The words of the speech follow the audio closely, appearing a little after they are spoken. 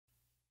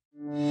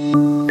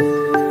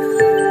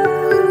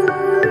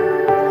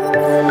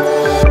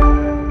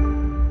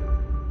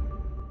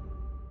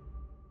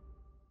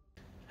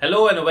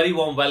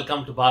warm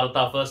welcome to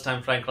Bharata. First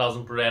time Frank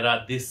Rajan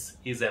Pereira. This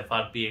is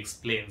FRP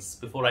Explains.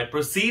 Before I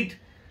proceed,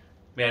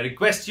 may I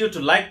request you to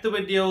like the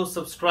video,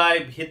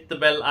 subscribe, hit the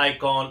bell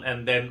icon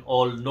and then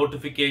all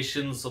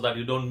notifications so that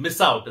you don't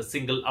miss out a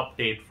single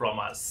update from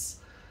us.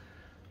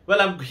 Well,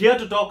 I'm here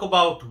to talk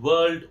about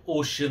World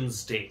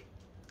Oceans Day.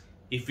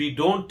 If we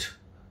don't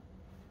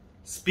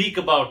speak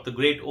about the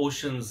great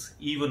oceans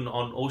even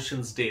on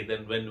Oceans Day,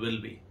 then when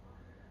will we?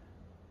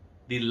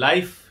 The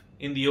life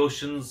in the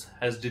oceans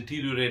has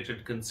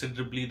deteriorated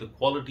considerably. The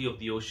quality of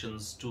the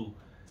oceans too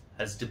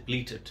has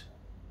depleted.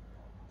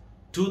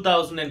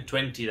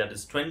 2020, that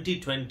is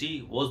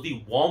 2020, was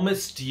the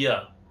warmest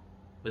year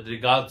with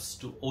regards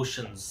to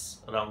oceans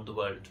around the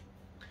world.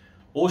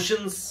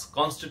 Oceans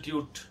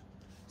constitute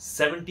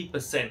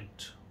 70%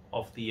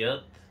 of the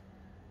earth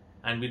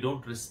and we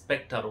don't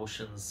respect our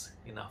oceans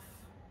enough.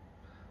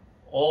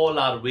 All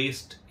our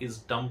waste is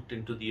dumped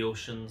into the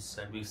oceans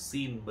and we've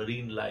seen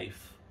marine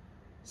life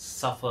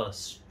suffer,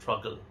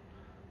 struggle.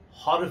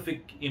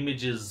 Horrific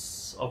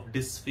images of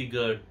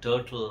disfigured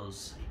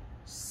turtles,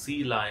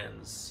 sea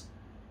lions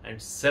and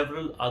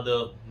several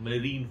other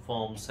marine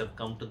forms have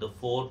come to the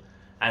fore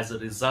as a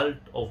result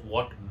of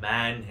what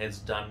man has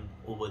done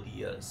over the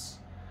years.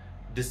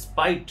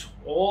 Despite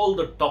all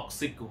the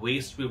toxic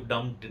waste we've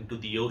dumped into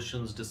the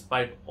oceans,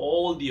 despite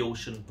all the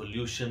ocean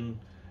pollution,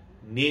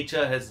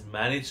 nature has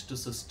managed to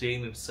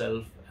sustain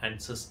itself and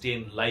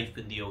sustain life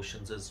in the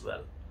oceans as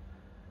well.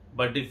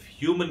 But if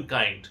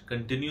humankind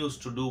continues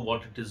to do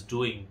what it is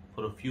doing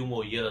for a few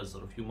more years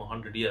or a few more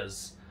 100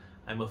 years,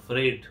 I'm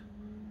afraid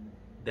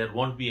there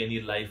won't be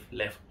any life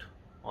left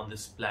on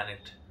this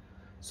planet.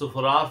 So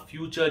for our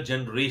future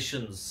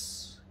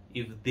generations,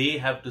 if they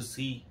have to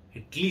see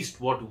at least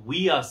what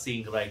we are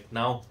seeing right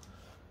now,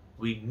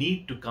 we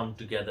need to come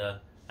together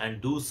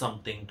and do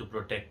something to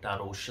protect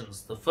our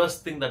oceans. The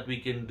first thing that we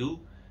can do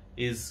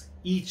is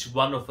each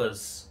one of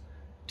us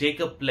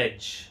take a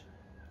pledge.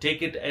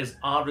 Take it as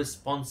our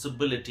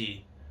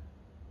responsibility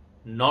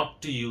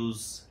not to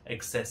use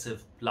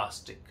excessive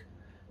plastic.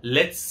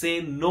 Let's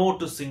say no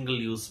to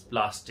single-use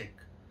plastic.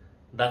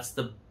 That's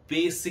the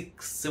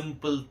basic,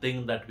 simple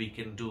thing that we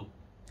can do.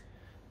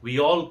 We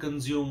all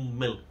consume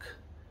milk.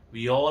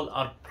 We all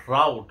are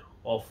proud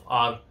of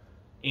our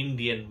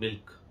Indian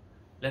milk.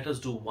 Let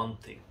us do one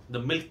thing. The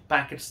milk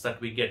packets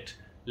that we get,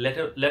 let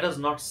us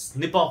not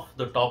snip off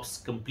the tops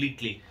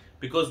completely.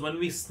 Because when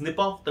we snip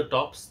off the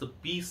tops, the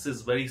piece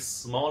is very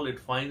small.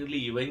 It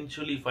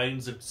eventually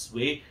finds its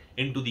way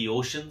into the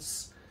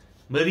oceans.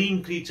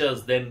 Marine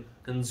creatures then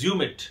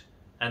consume it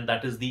and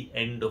that is the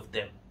end of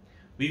them.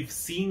 We've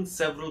seen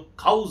several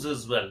cows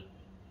as well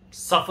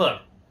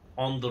suffer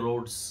on the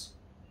roads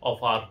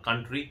of our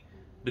country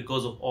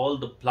because of all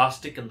the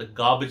plastic and the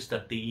garbage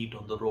that they eat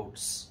on the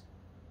roads.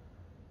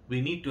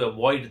 We need to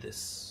avoid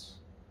this.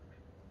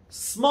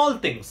 Small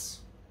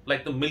things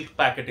like the milk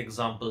packet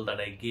example that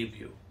I gave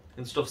you.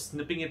 Instead of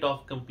snipping it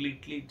off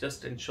completely,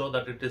 just ensure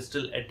that it is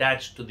still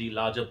attached to the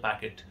larger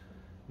packet.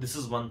 This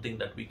is one thing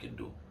that we can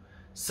do.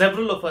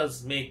 Several of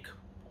us make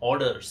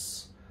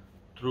orders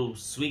through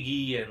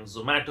Swiggy and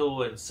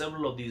Zomato and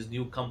several of these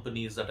new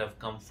companies that have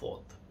come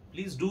forth.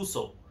 Please do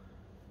so.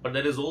 But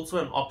there is also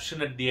an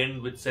option at the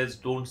end which says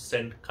don't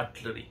send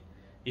cutlery.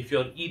 If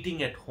you're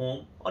eating at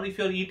home or if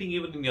you're eating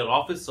even in your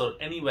office or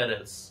anywhere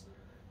else,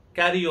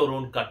 carry your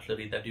own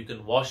cutlery that you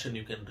can wash and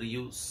you can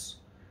reuse.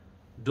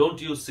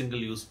 Don't use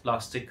single-use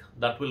plastic.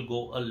 That will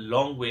go a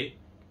long way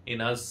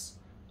in us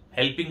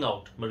helping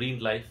out marine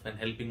life and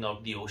helping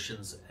out the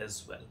oceans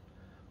as well.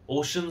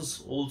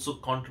 Oceans also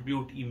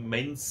contribute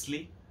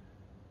immensely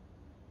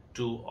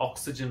to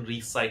oxygen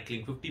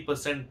recycling.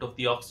 50% of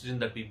the oxygen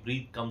that we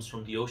breathe comes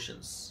from the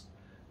oceans.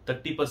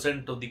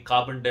 30% of the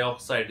carbon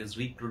dioxide is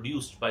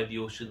reproduced by the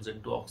oceans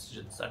into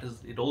oxygen. That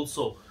is, it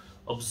also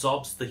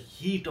absorbs the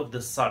heat of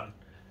the sun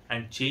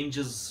and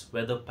changes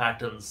weather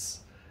patterns.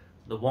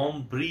 The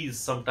warm breeze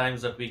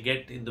sometimes that we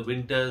get in the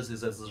winters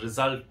is as a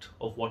result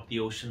of what the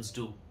oceans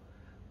do.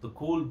 The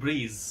cool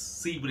breeze,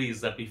 sea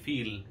breeze that we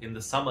feel in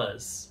the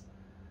summers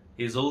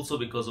is also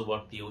because of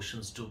what the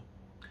oceans do.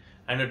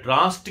 And a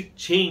drastic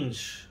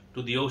change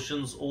to the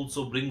oceans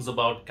also brings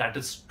about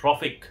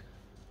catastrophic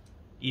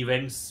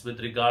events with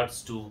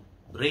regards to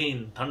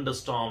rain,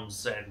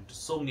 thunderstorms and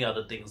so many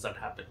other things that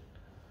happen.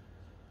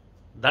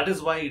 That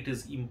is why it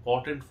is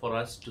important for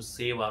us to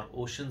save our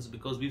oceans,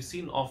 because we've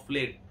seen off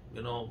late,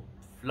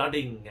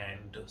 flooding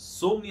and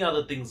so many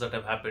other things that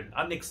have happened.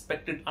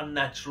 Unexpected,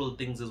 unnatural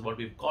things is what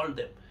we've called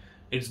them.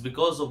 It's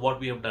because of what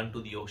we have done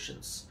to the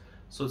oceans.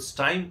 So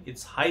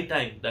it's high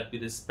time that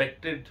we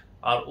respected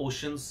our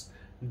oceans,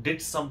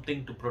 did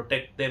something to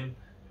protect them,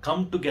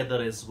 come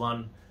together as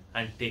one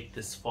and take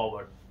this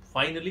forward.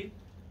 Finally,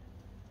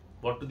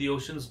 what do the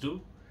oceans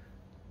do?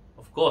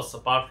 Of course,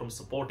 apart from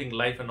supporting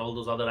life and all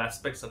those other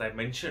aspects that I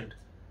mentioned,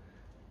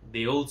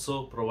 they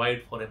also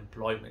provide for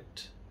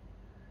employment.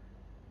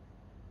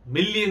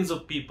 Millions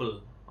of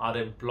people are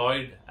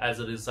employed as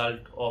a result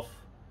of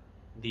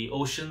the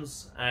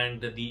oceans,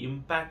 and the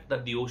impact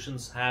that the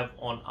oceans have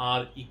on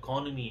our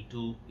economy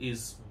too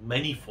is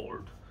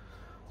manifold.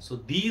 So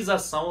these are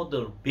some of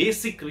the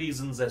basic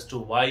reasons as to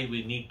why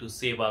we need to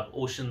save our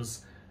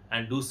oceans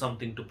and do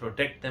something to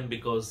protect them,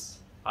 because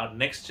our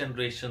next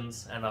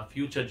generations and our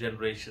future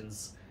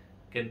generations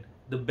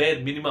the bare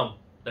minimum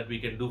that we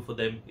can do for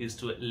them is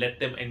to let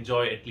them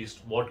enjoy at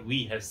least what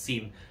we have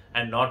seen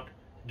and not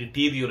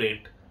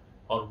deteriorate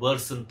or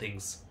worsen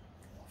things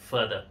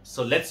further.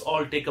 So let's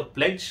all take a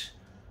pledge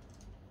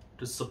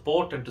to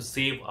support and to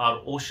save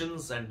our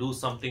oceans and do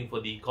something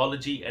for the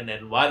ecology and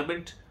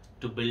environment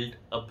to build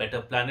a better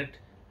planet.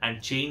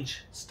 And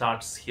change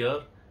starts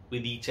here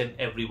with each and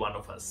every one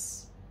of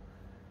us.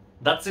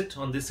 That's it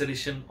on this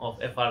edition of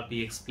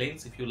FRP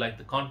Explains. If you like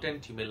the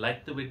content, you may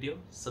like the video,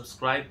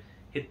 subscribe,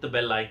 hit the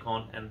bell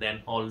icon, and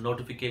then all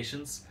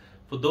notifications.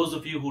 For those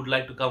of you who would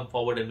like to come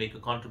forward and make a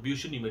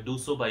contribution, you may do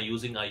so by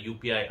using our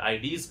UPI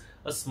IDs.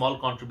 A small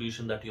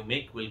contribution that you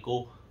make will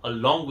go a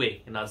long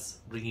way in us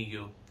bringing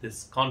you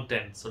this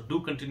content. So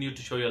do continue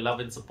to show your love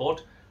and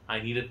support.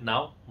 I need it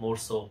now more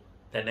so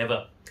than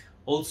ever.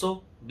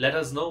 Also, let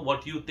us know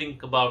what you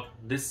think about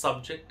this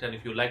subject, and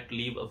if you'd like to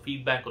leave a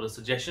feedback or a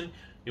suggestion,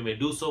 you may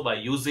do so by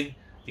using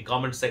the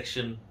comment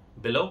section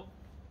below.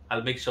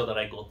 I'll make sure that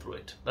I go through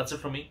it. That's it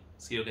from me.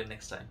 See you again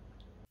next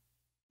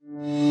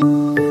time.